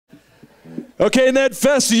Okay,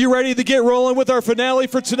 Nedfest, are you ready to get rolling with our finale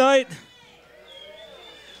for tonight?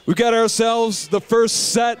 We've got ourselves the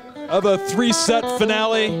first set of a 3-set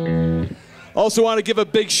finale. Also want to give a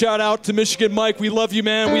big shout out to Michigan Mike. We love you,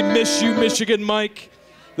 man. We miss you, Michigan Mike.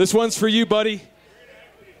 This one's for you, buddy.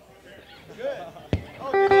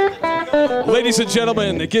 Ladies and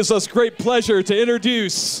gentlemen, it gives us great pleasure to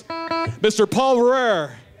introduce Mr. Paul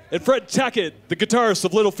Barrere and Fred Tackett, the guitarists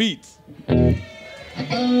of Little Feat.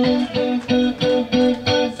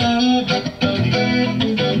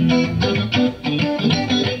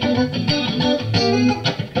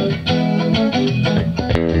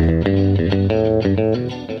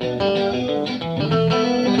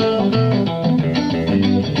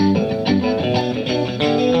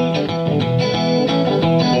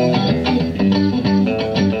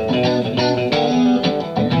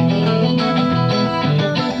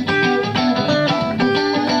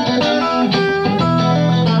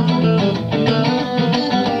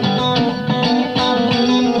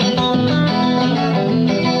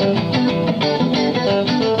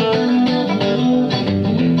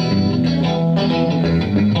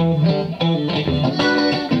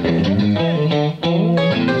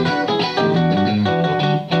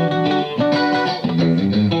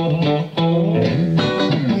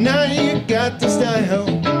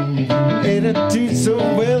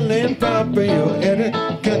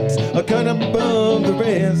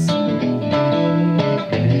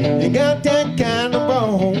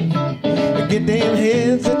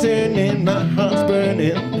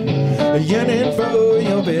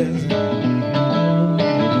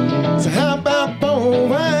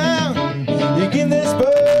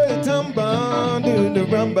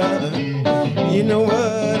 You know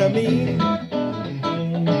what I mean?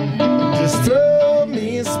 Just throw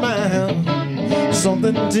me a smile,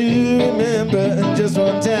 something to remember. Just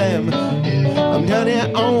one time, I'm down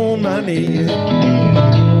here on my knees.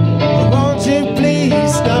 Won't you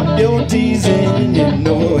please stop your teasing? You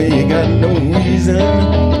know you got no reason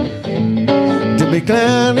to be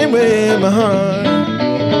clowning with my heart.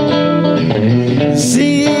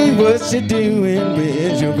 See what you're doing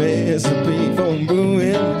with your recipe for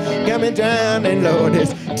brewing. Got me drowning, Lord,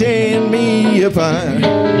 it's tearing me apart.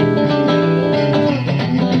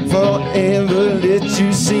 Forever let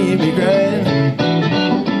you see me crying.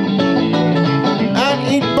 I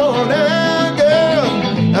ain't born a girl,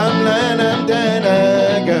 I'm lying, I'm dying,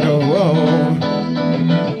 I gotta walk.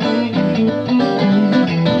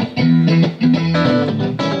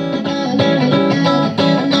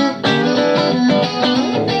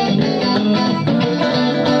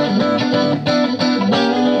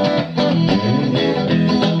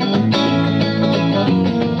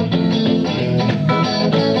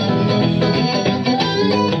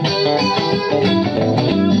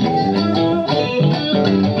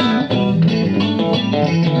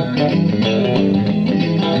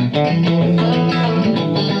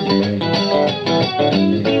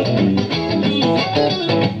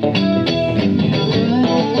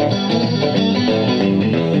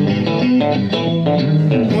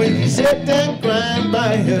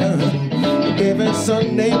 Every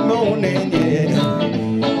Sunday morning,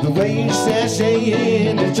 yeah, the way you sashay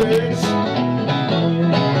in the church,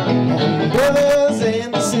 brothers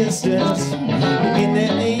and sisters in the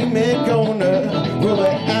Emmitt corner, roll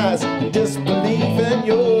their eyes and disbelief in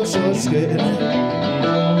your short skirt.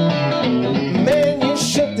 Man, you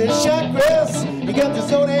shook the chakras, you got the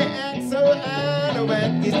zodiac so out of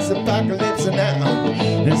whack. It's apocalypse now,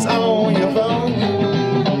 it's all your fault.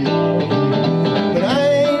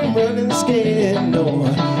 No,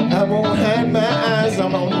 I won't hide my eyes,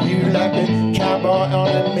 I'm on you like a cowboy on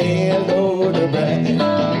a mail load ride.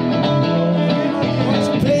 Won't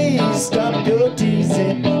you please stop your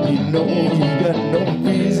teasing? You know you got no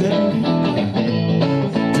reason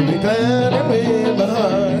to be clowning with my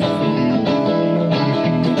heart.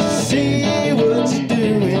 See what you're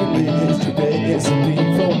doing with your recipe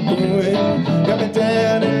for brewing. Got me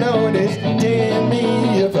down and notice, tearing me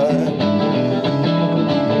apart.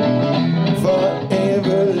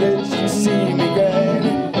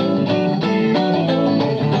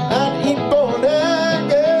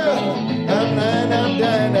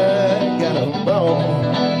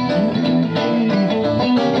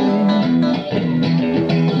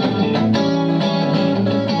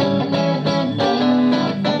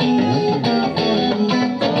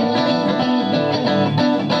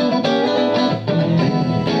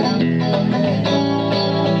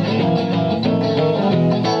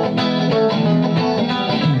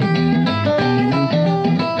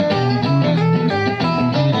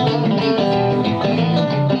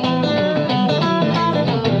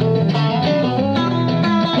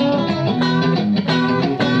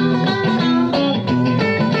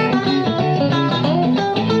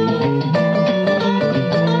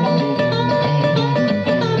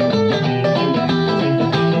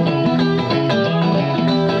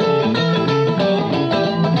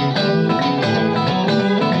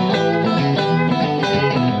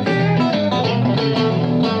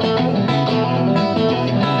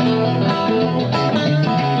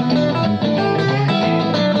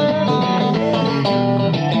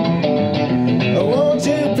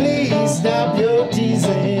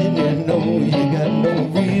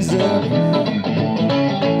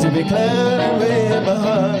 You're clouding away my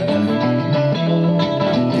heart.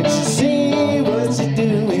 Can't you see what you're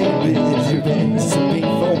doing with your recipe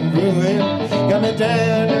for ruin? Got me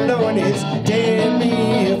down, Lord, it's tearing me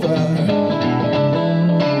apart.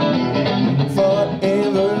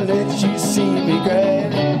 Forever let you see me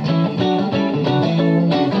cry.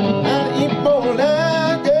 I eat more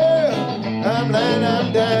now, girl. I'm lying,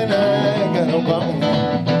 I'm dying, I ain't got no bone.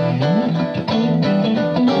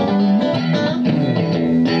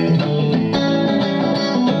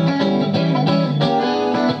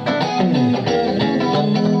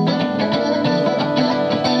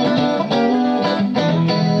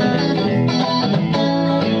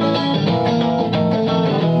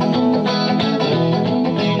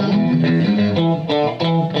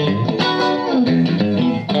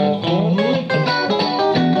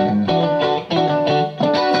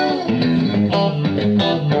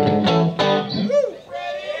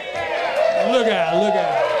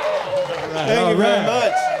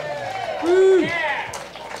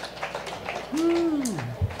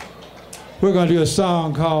 We're going to do a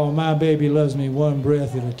song called My Baby Loves Me One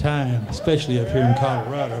Breath at a Time, especially up here in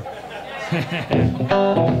Colorado.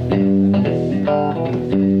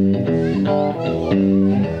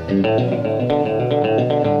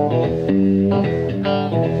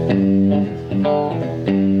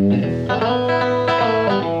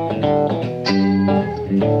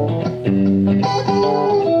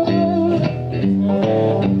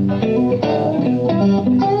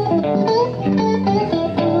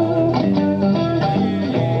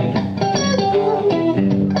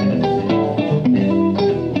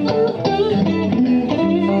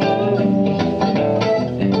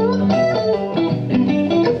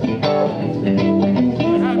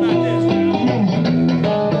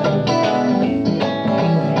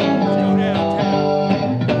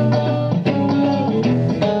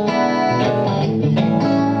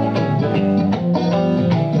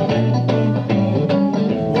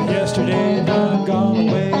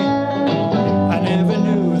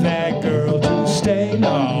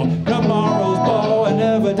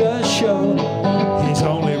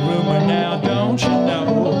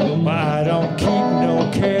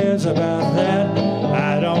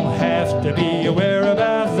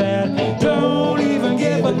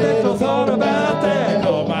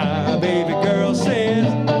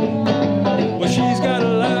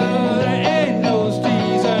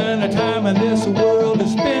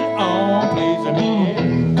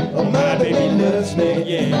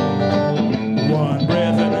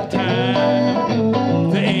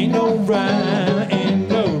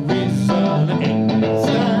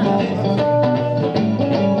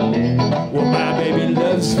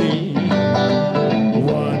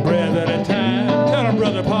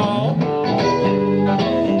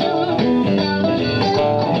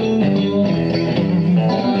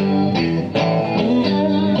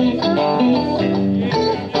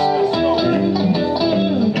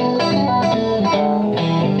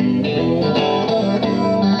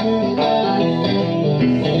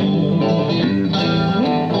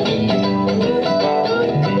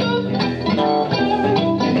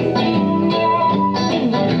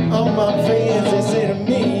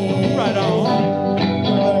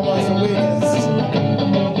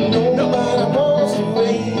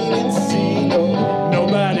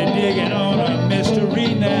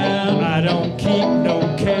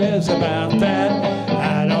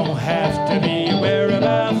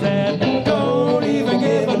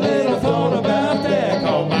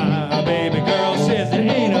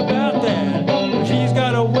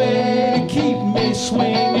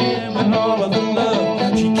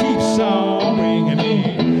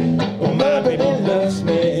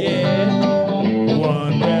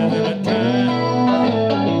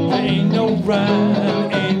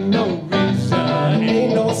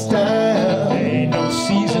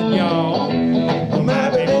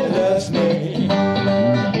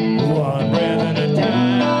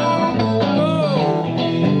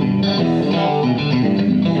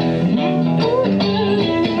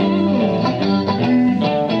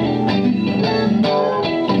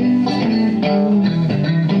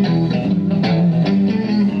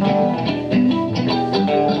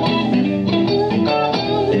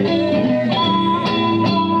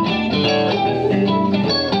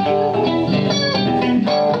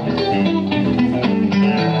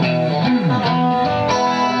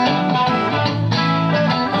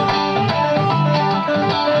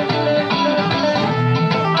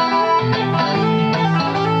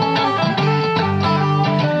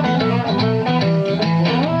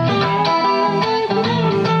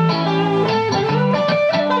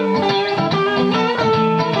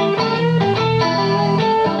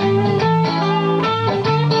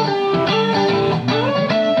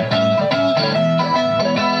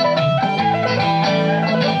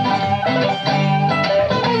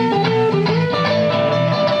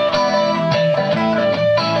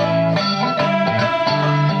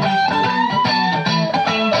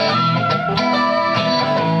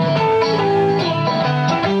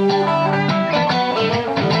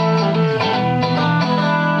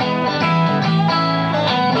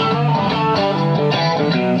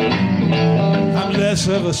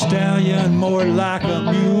 less of a stallion, more like a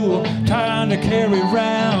mule, trying to carry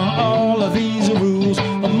round all of these rules.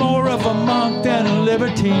 More of a monk than a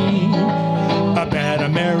libertine, a bad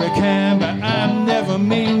American, but I'm never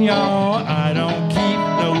mean, y'all. I don't keep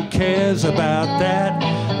no cares about that.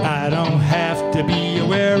 I don't have to be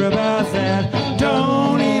aware about that.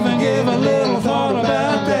 Don't even give a little thought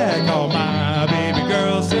about that. 'Cause my baby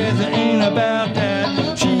girl says it ain't about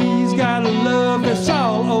that. She's got a love that's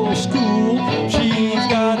all old school. She's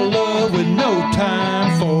got a love with no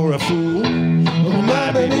time for a fool.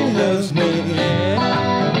 My baby loves me,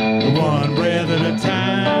 one breath at a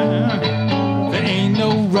time. There ain't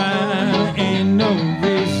no rhyme, ain't no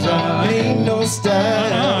reason, ain't no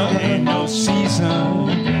style, ain't no season.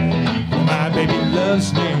 My baby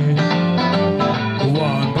loves me,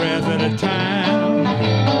 one breath at a time.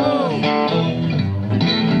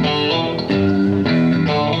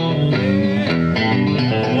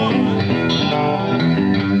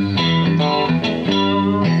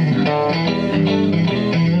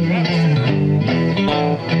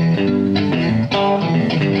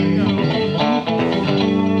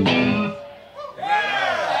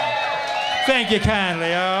 Thank you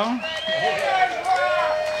kindly, y'all.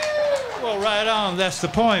 Well, right on. That's the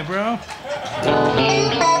point, bro.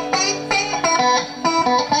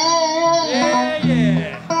 Yeah,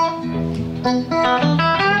 yeah.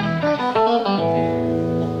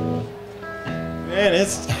 Man,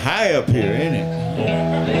 it's high up here, ain't it?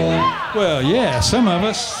 Well, yeah, some of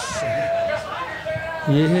us.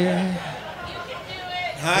 Yeah.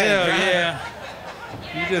 High Hell and dry. yeah.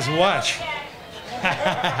 You just watch.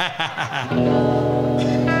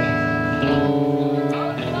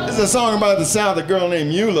 This is a song about the South, a girl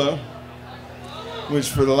named Eula, which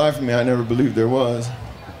for the life of me I never believed there was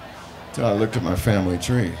until I looked at my family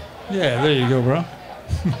tree. Yeah, there you go, bro.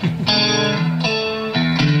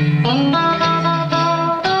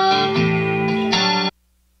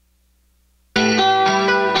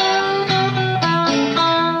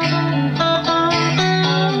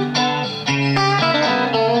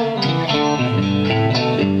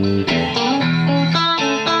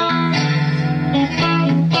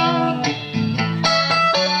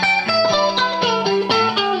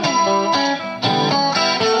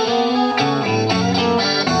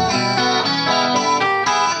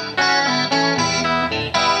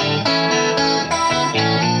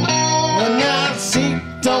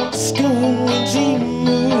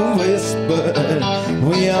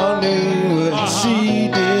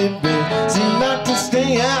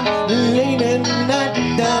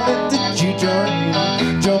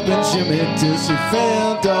 Till she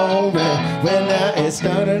felt alright when I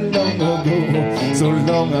started long ago, so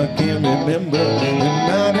long I can't remember. It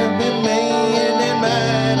might have been May and it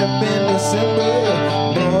might have been December.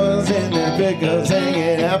 Boys in their pickles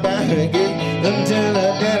hanging out by her gate until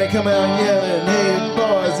her daddy come out yelling, "Hey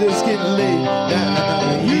boys, it's getting late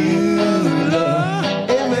now." You love,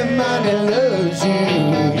 everybody loves you.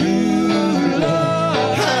 You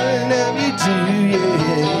love, I love you too, yeah.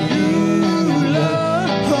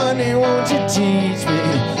 Honey, won't you teach me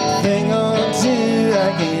a thing or two? I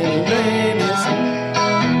can learn this.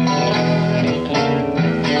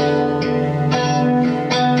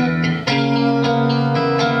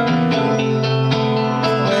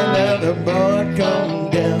 When now the boy come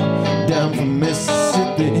down from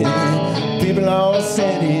Mississippi, people all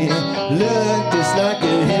said he looked just like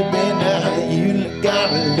a hippie. Now you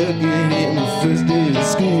gotta look at him first day of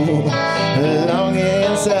school, long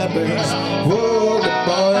hair sideburns. Whoa,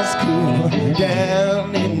 boys cool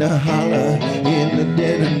down in the holler in the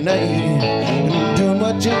dead of night, and doing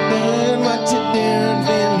what you're doing,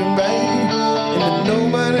 feeling right, and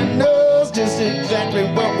nobody knows just exactly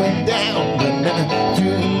what went down. But now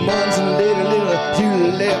 2 months later, you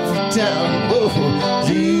left town. Whoa,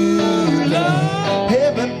 you love,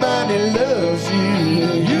 everybody loves you.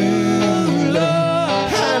 You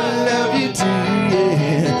love, I love you too,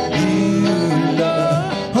 yeah. You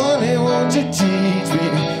love, honey, won't you teach me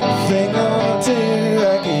a thing or two?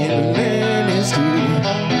 I can learn this too.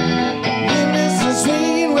 You miss the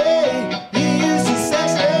sweet way, you used to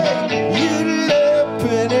sexy, you love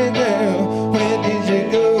pretty girl. Where did you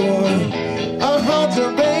go?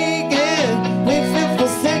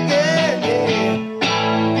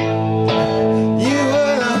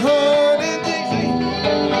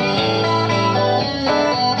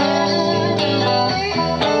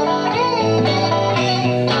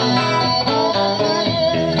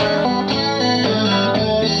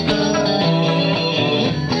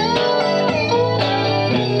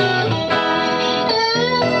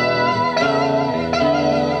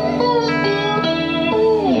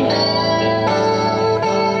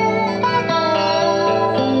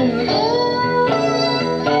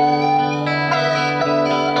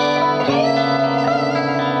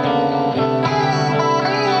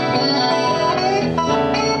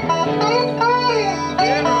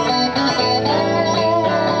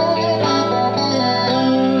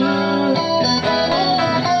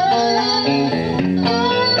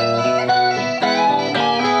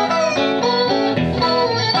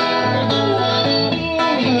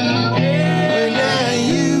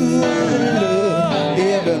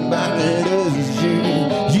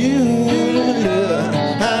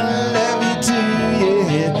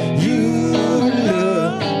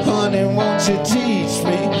 you teach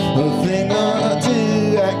me a thing or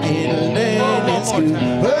two I can learn in school?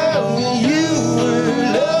 Oh, you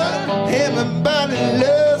love, everybody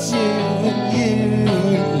loves you. You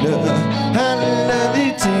love, I love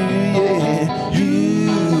you too, yeah. You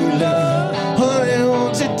love, honey,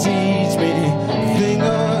 won't you teach me a thing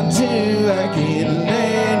or two I can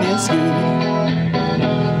learn in school?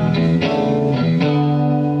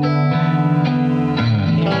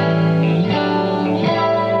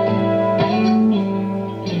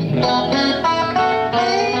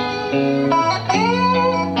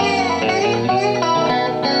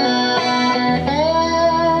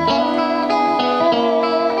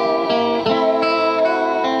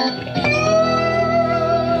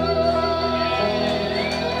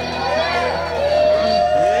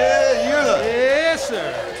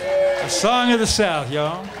 Song of the South,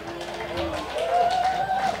 y'all.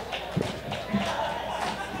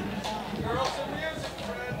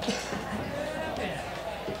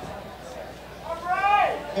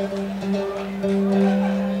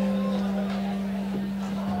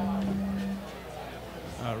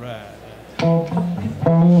 All right. Oh,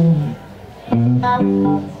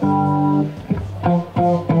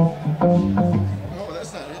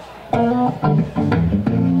 that's not it.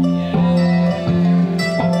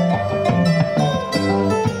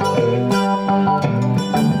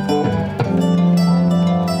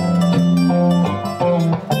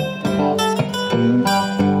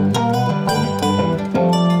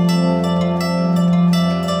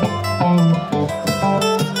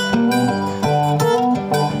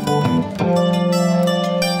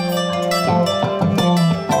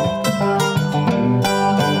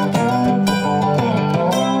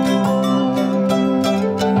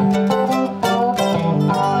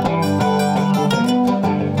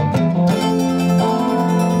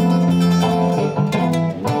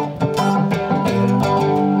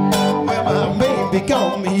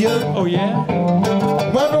 Call me up. Oh, yeah?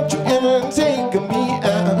 Why don't you ever take me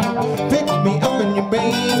out? Pick me up in your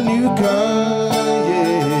brand new car,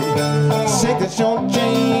 yeah. Take the short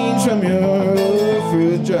change from your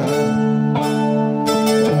first job.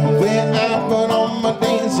 Where I put on my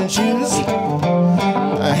dancing shoes,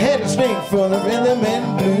 I headed straight for the rhythm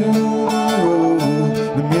and blues.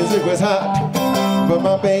 The music was hot, but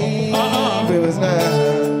my baby was not.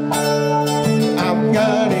 I've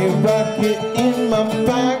got a rocket in my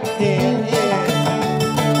pocket, yeah.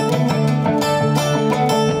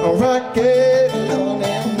 A rocket on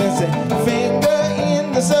that missing finger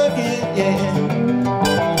in the socket, yeah.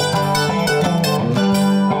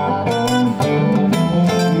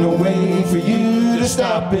 No way for you to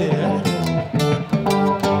stop it. A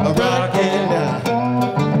rocket now.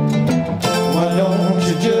 Why don't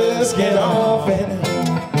you just get off it?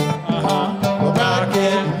 A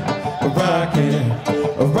rocket, a rocket.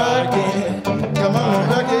 A rocket, come on,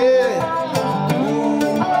 rocket.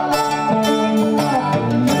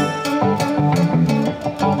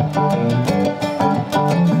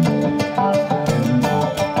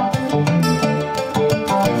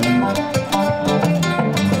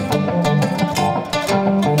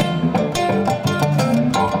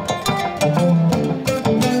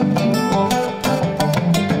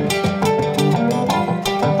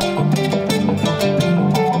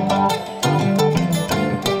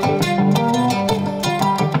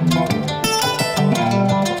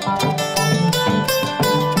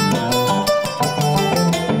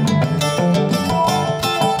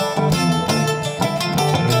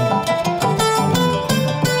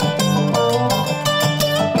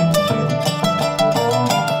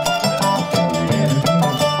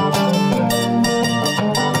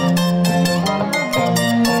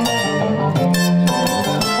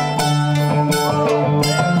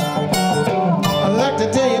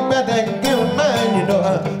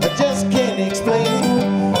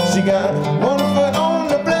 She got one foot on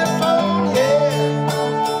the platform, yeah,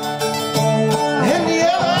 and the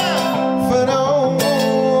other foot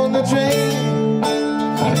on the train.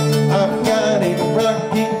 I've got a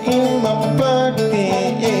rocket in my pocket,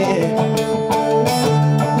 yeah.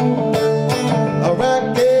 A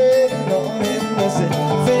rocket on it, missing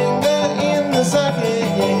finger in the socket,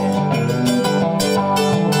 yeah.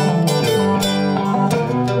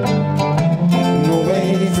 No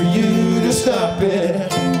way for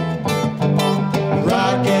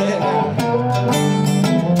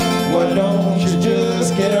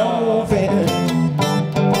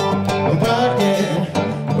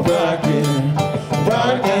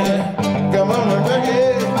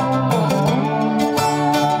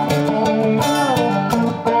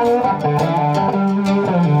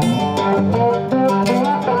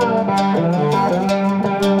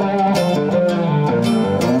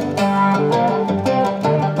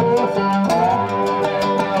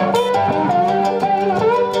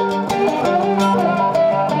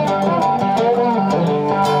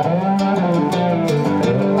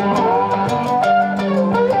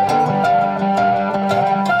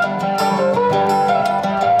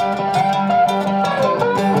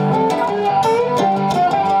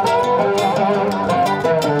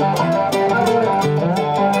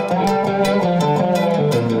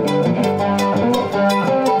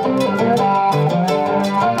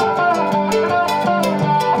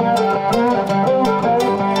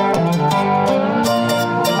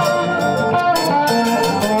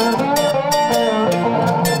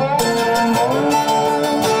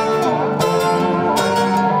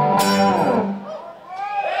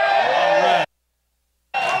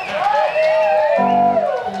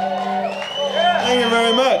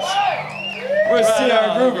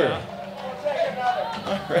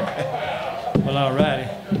Well, all righty.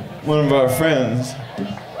 One of our friends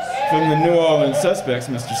from the New Orleans Suspects,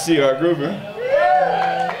 Mr. C.R. Gruber.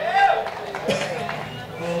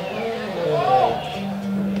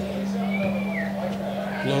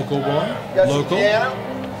 Local boy. Local.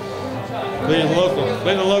 Play the local.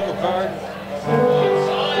 Play the local card.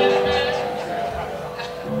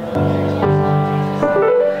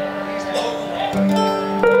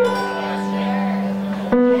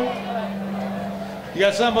 You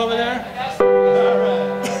got something over there? All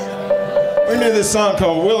right. We knew this song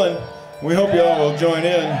called Willin'. We hope you all will join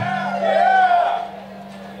in.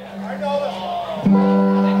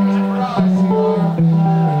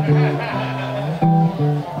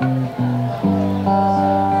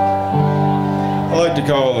 I like to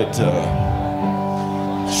call it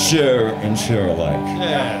share and share alike.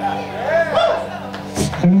 Yeah.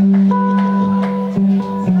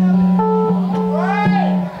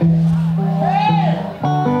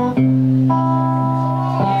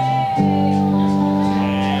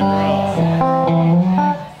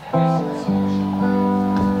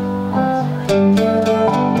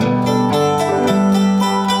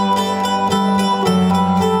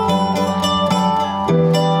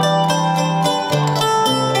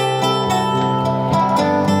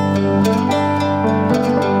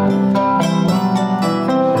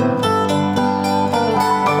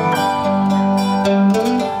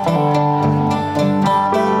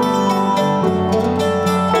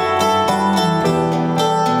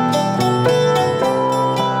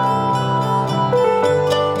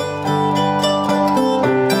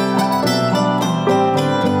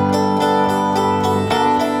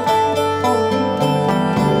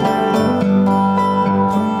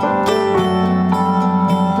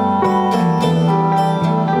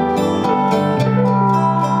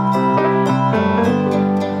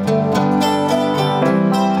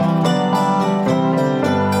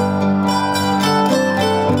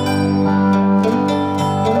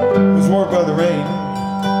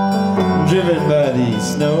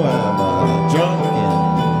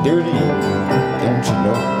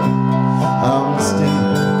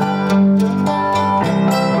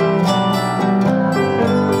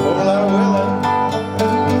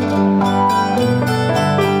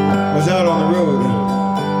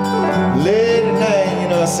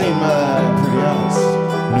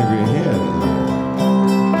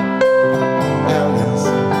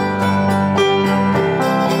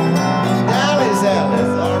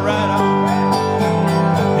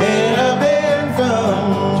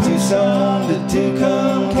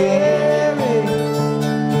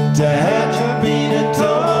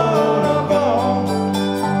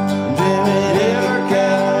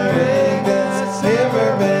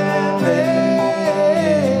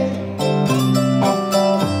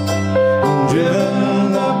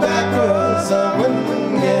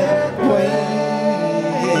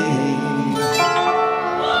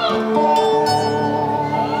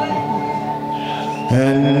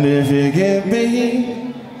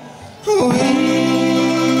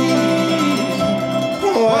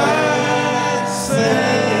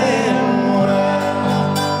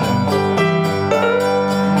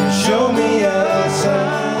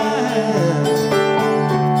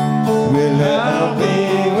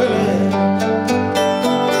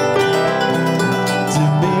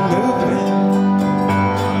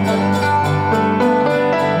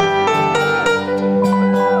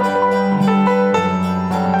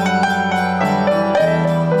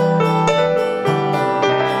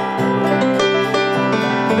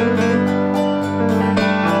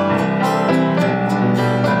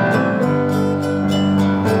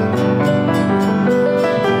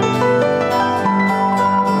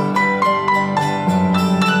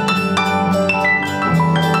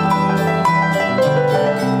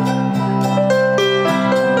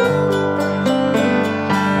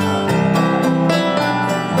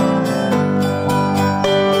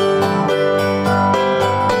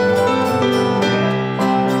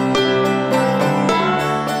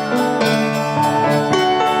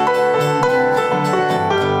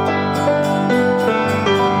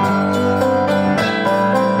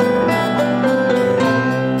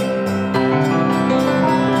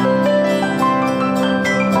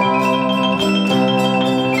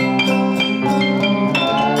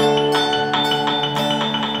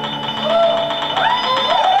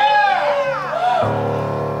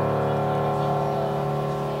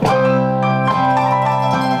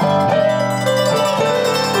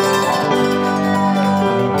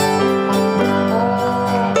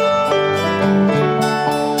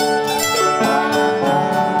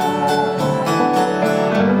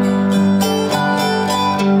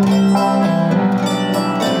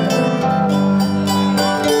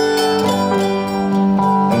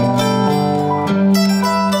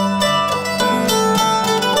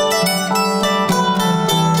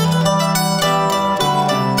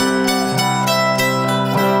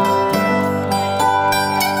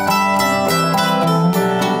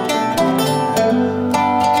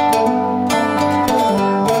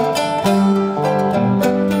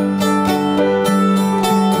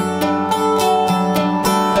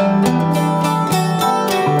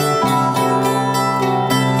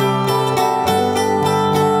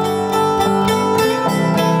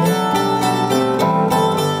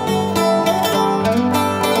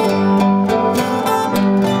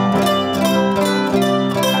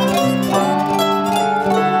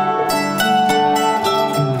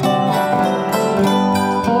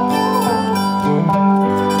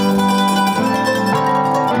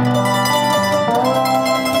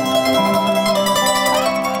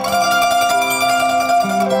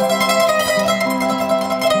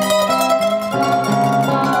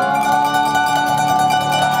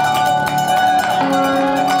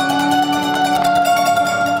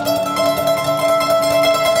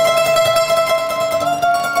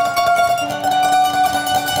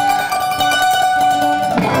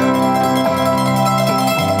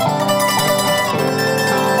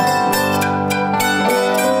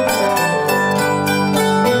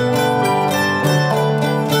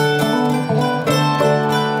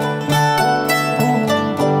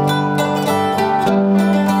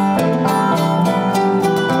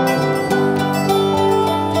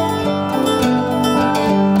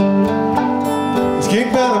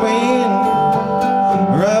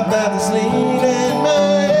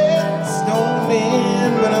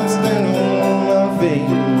 but I'm still on my feet.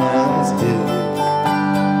 I'm still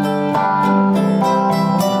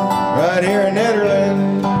right here in Nederland.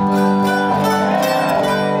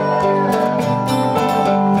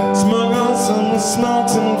 Smoke on some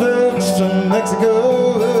smokes and drugs from Mexico,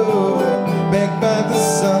 baked by the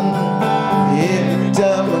sun. Every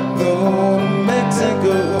time I go to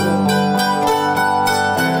Mexico,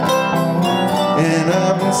 and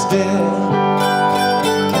I'm still,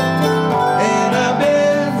 and I've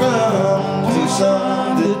been from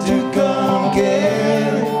Tucson to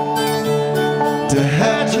Tucumcari, to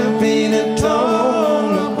Hatchapina,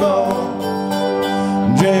 Tonopah,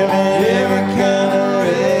 dreaming every kind of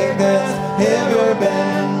rig that's ever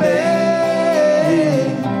been made,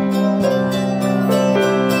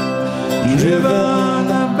 driven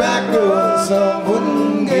the back roads so I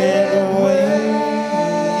wouldn't get away.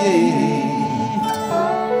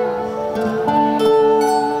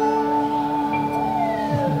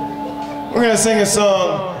 We're gonna sing a song.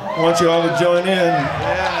 I want you all to join in.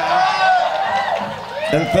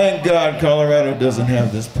 And thank God Colorado doesn't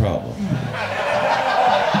have this problem.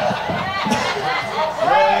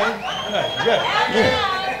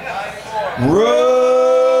 Roll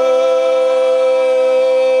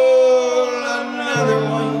another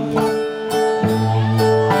one,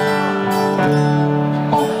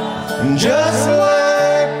 just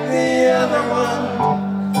like the other one.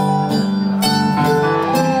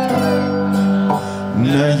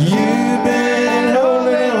 Now you've been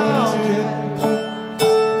holding on to it,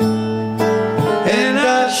 and I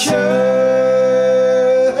sure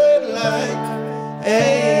like a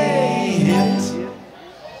hit.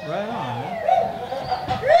 Right on.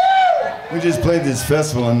 We just played this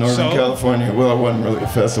festival in Northern California. Well, it wasn't really a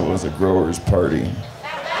festival, it was a growers' party.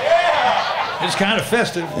 It's kind of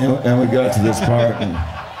festive. And we got to this part, and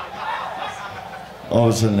all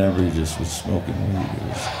of a sudden everybody just was smoking weed.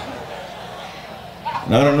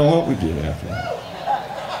 And I don't know what we did after that.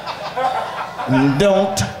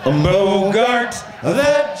 Don't bogart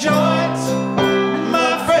that joint,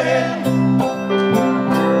 my friend.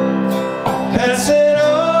 Pass it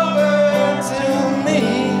over to me.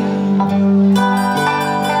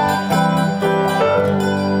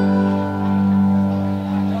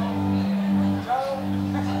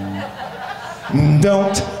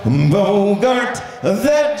 Don't bogart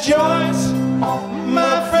that joint,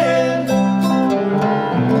 my friend.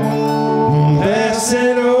 Pass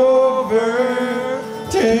it over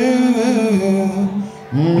to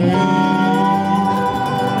me.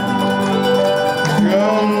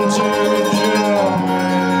 Come to Jamaica.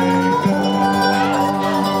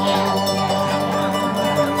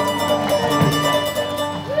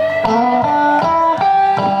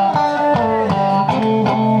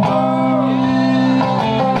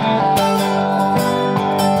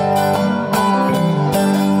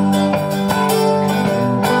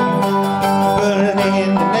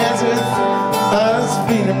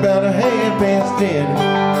 About a half past 10.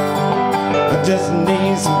 I just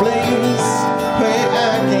need some place where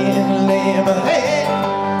I can lay my head.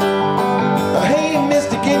 Hey,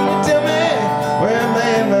 mister, can you tell me where a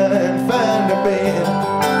man might find a bed?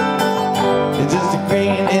 It's just a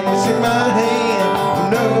green image in my hand.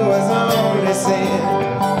 No, it's all they said.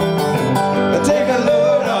 Take a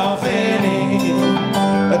load off Annie.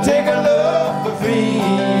 Take a load for free.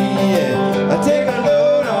 Yeah. Take a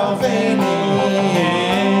load off Annie.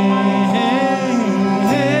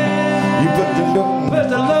 Put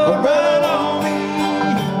the load right on me.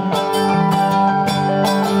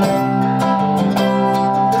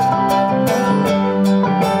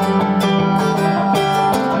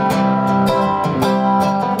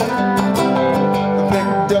 I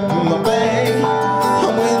picked up my bag. I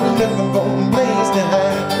went looking for a place to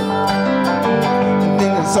hide. And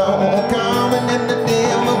then I saw one coming and the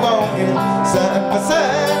devil walking side by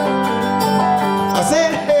side. I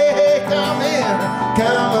said, hey, come in,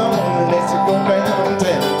 come on, let's go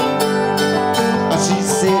downtown. She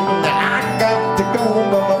said, I got to go,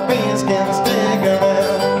 but my pants can't stick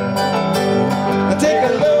around. I take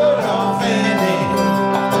a load off Annie.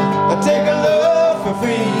 I take a load for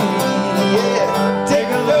free. Yeah, take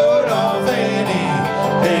a load off Annie.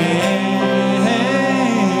 Hey, hey,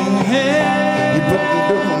 hey. You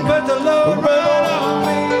put the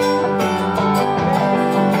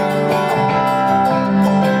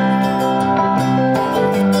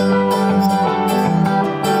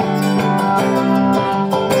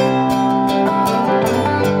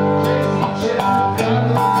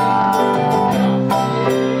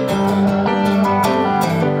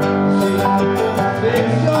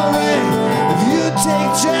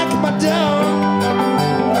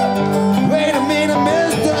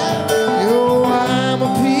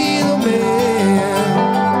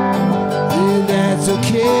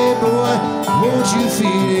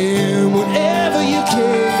feeling whatever you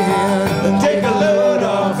can. Take a load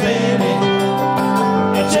off Annie,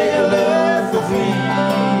 and take a load for free.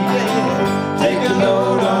 Yeah. Take a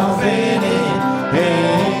load off Annie. Hey,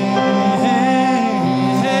 hey,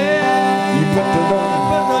 hey. You put the load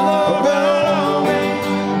on me.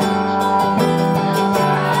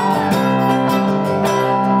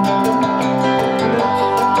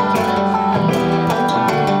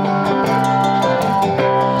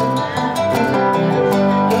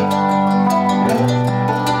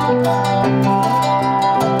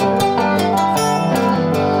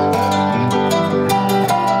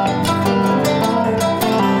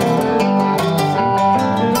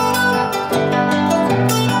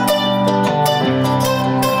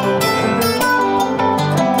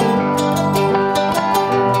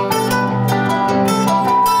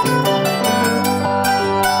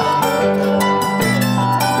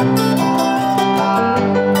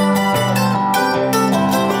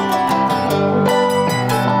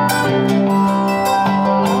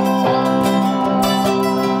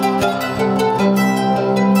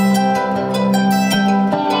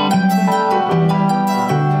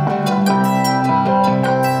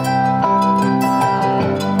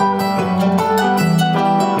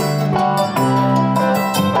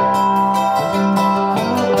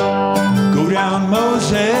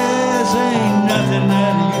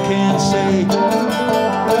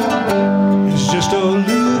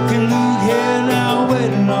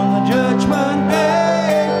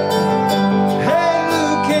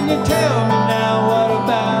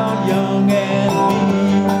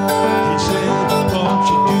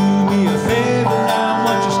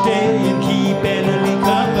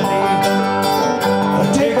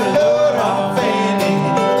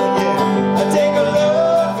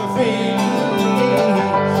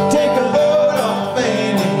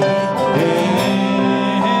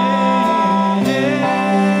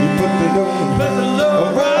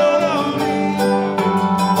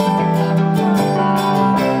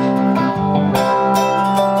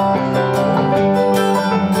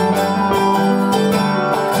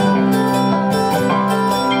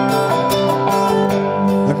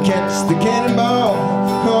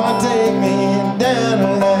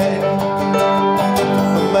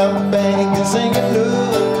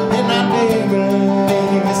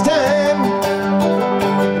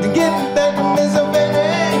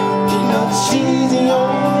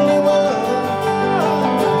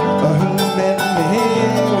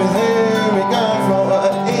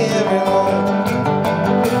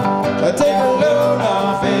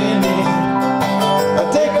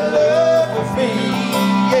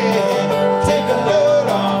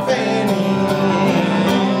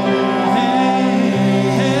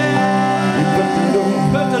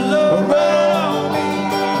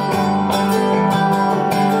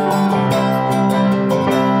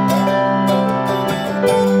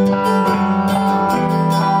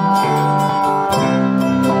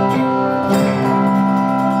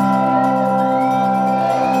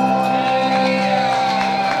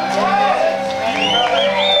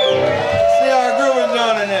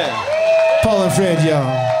 Fred,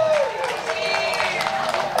 y'all.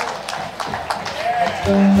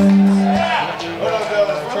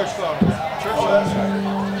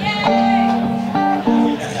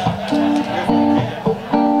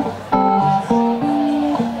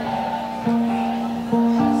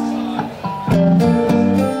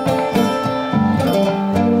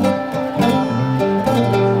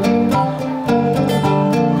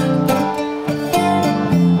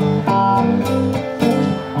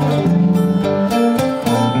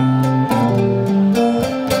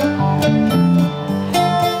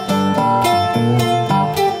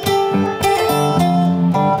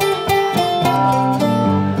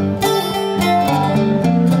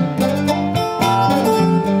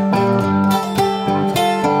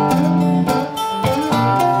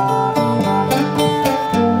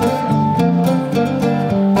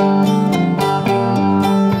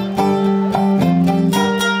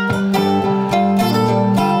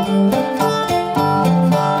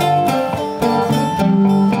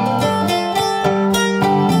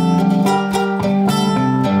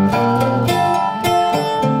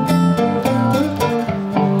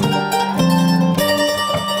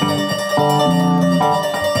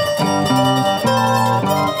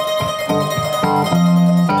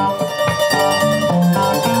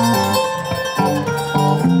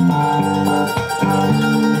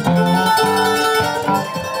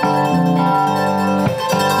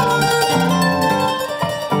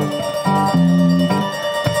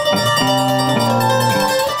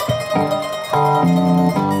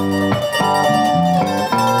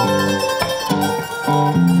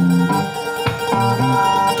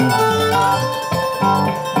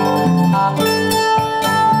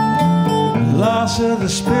 of the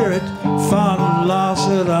spirit, fond loss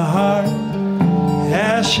of the heart.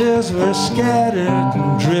 Ashes were scattered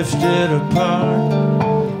and drifted apart.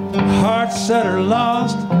 Hearts that are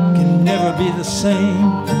lost can never be the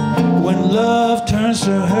same. When love turns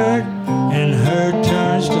to hurt and hurt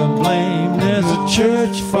turns to blame, there's a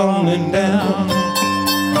church falling down.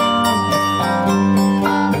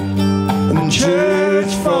 A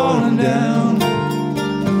church falling down.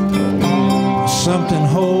 Something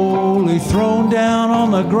holy thrown down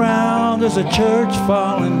on the ground. There's a church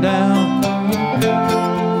falling down.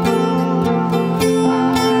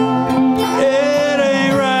 It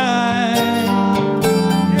ain't right.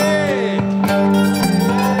 Yeah.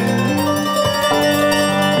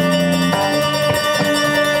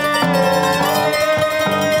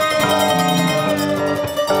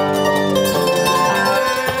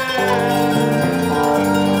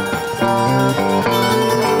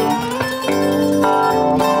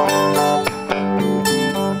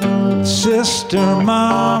 Sister,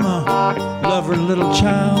 mama, love her little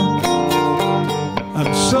child.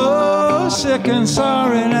 I'm so sick and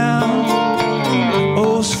sorry now.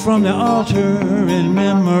 Oaths from the altar and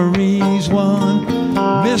memories won.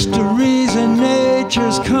 Mysteries in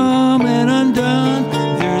nature's come and undone.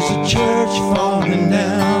 There's a church falling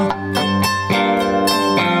down.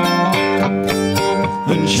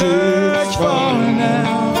 A church falling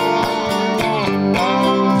down.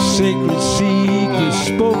 Sacred secrets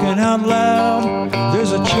spoken out loud.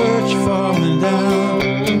 There's a church falling down.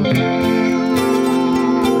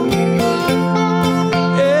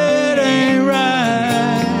 It ain't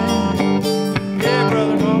right. Yeah,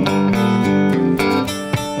 brother.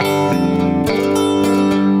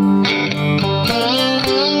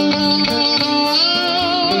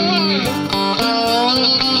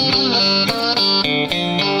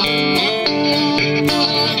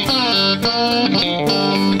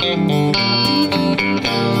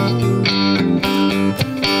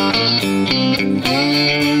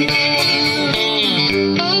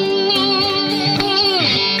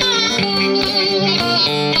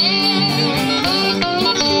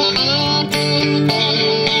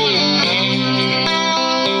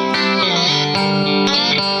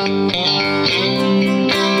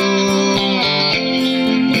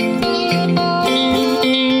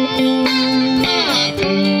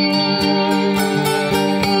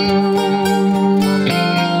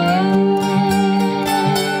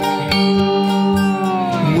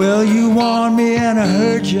 Well, you warned me and I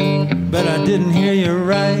heard you, but I didn't hear you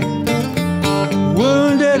right.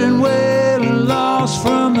 Wounded and wailing, lost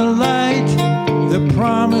from the light. The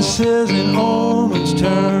promises and omens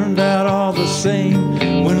turned out all the same.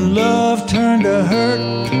 When love turned to hurt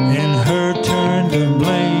and hurt turned to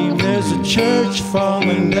blame, there's a church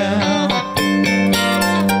falling down.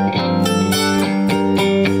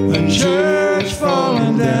 A church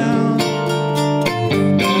falling down.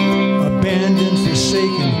 Abandoned,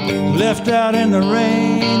 forsaken, left out in the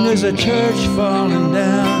rain, there's a church falling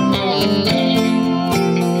down.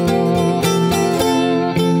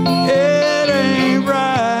 It ain't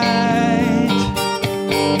right.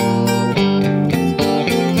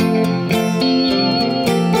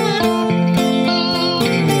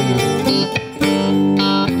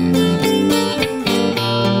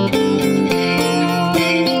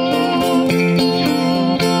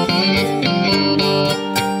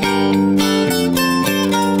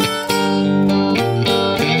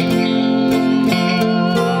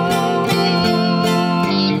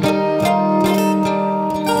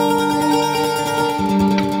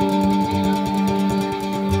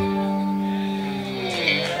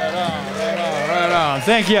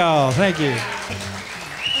 Thank y'all. Thank you. Let's see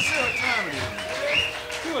what time it is.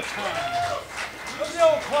 Do a time. What's the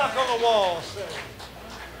old clock on the wall say?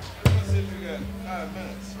 Let's see if we got 5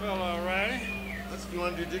 minutes. Well, all righty. You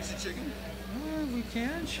want to do Dixie Chicken? We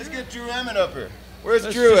can, sure. Let's get Drew Emmitt up here. Where's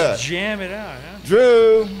Let's Drew just at? jam it out, huh?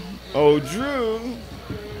 Drew. Oh, Drew.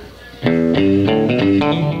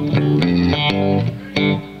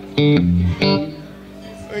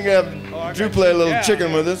 We can have Drew play a little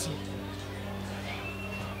chicken with us.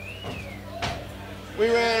 We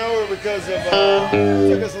ran over because of, it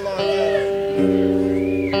took us a long time.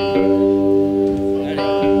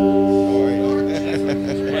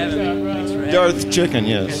 Darth Chicken,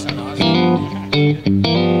 yes.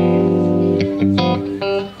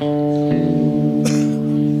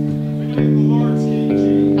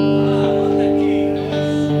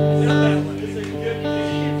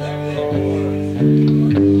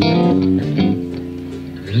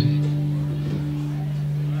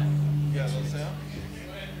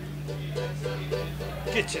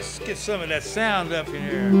 Get some of that sound up in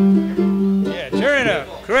here. Yeah, turn it up,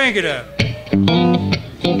 crank it up.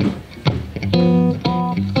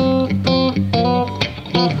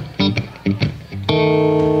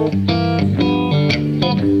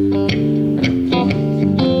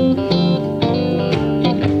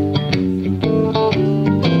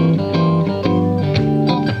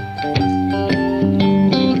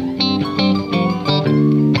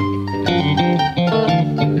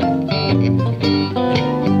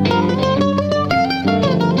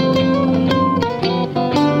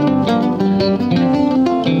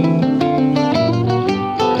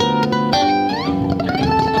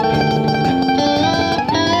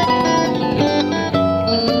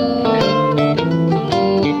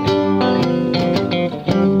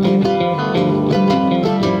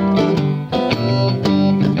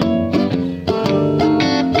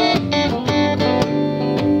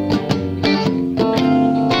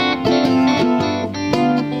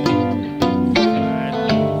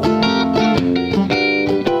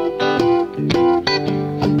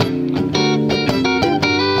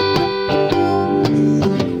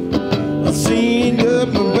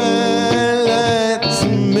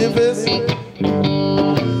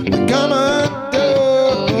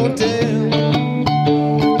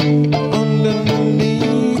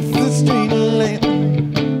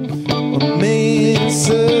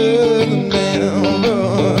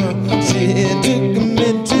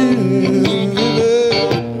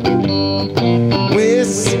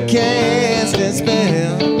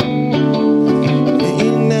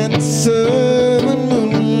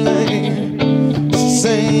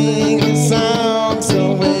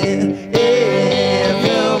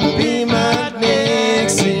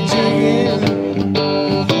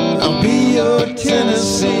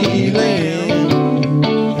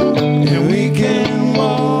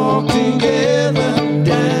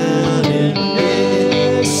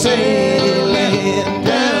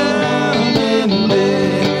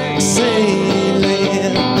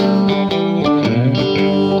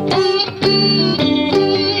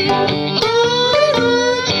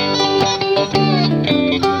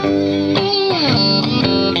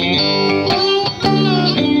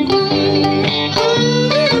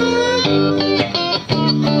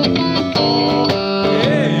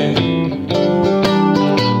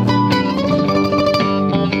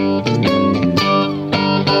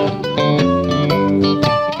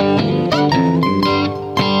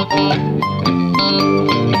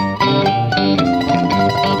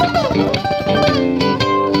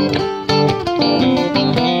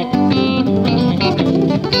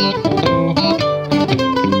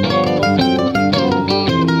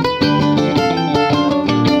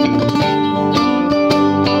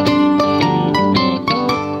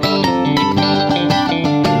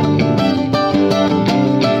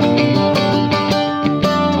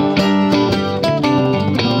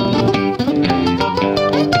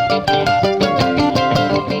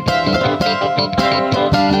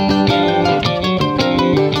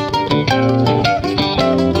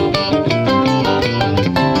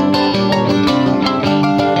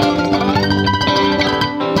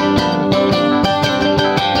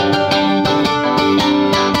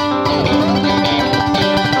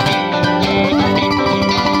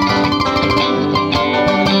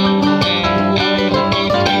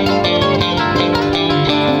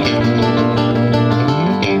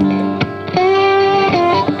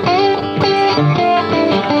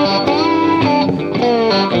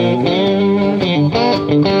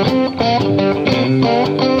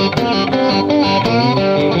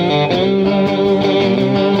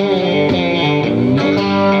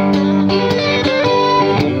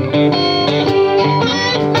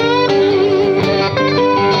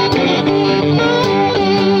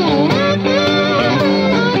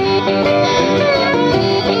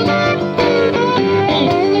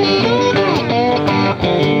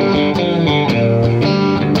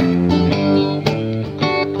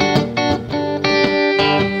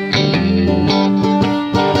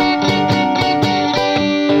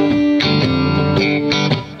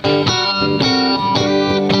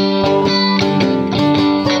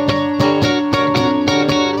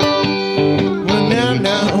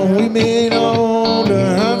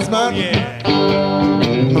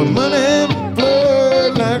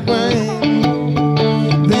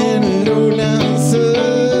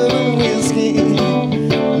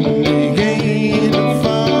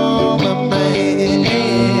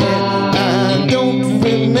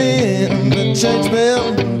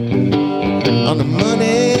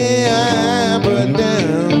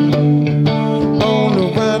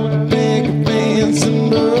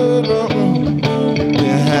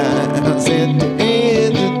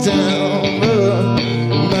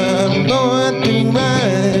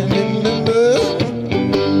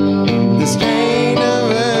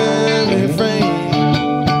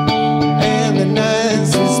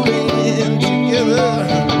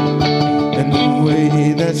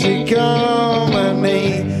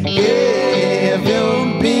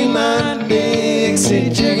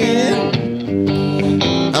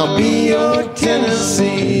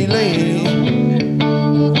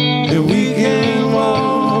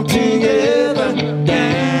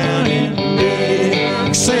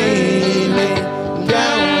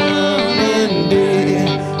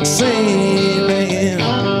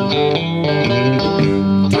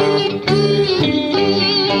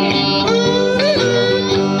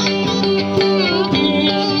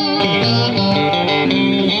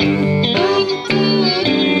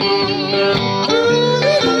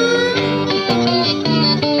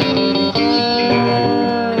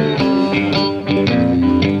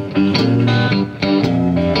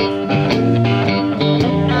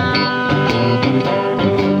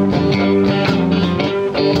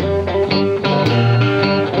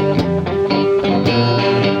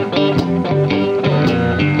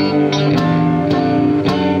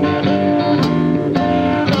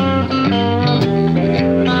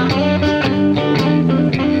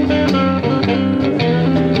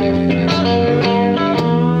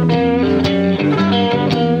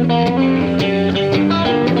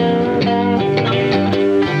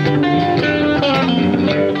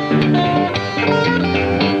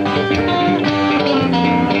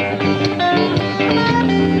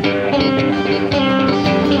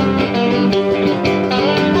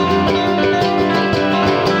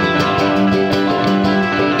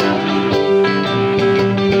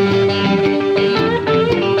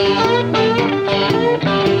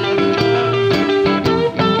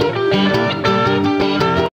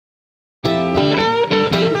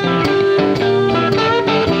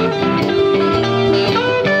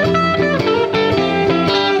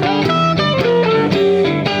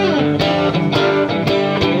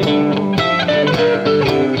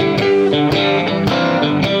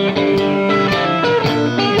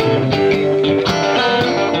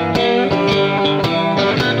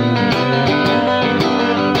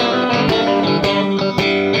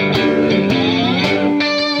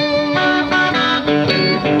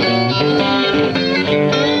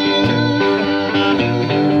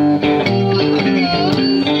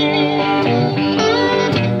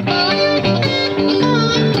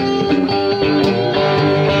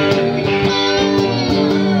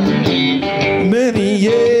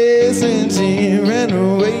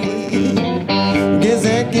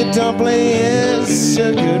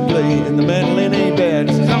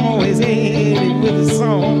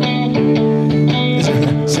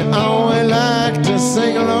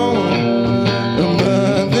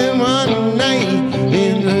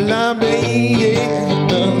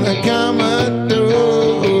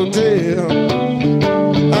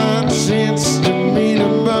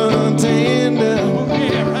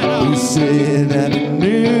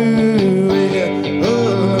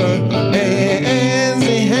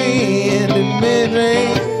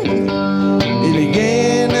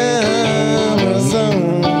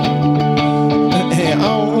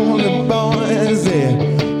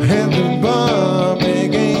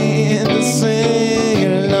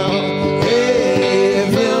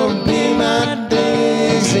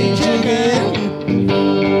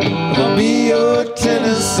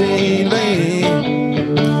 sailing,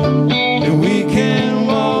 and we can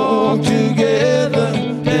walk together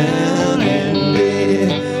down in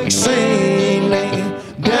Dixie, sailing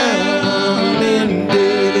down in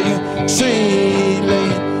Dixie,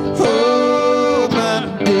 oh my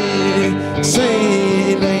Dixie,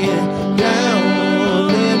 sailing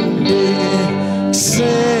down in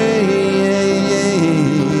Dixie.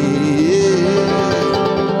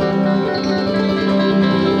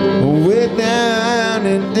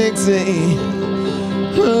 Dixie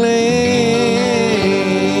Lane.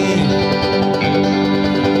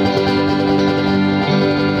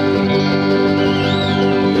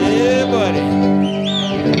 Yeah, buddy.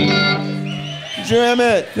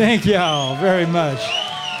 Emmitt. Thank y'all very much.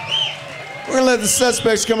 We're gonna let the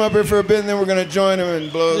suspects come up here for a bit, and then we're gonna join them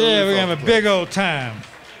and blow. Yeah, we're gonna have a big old time.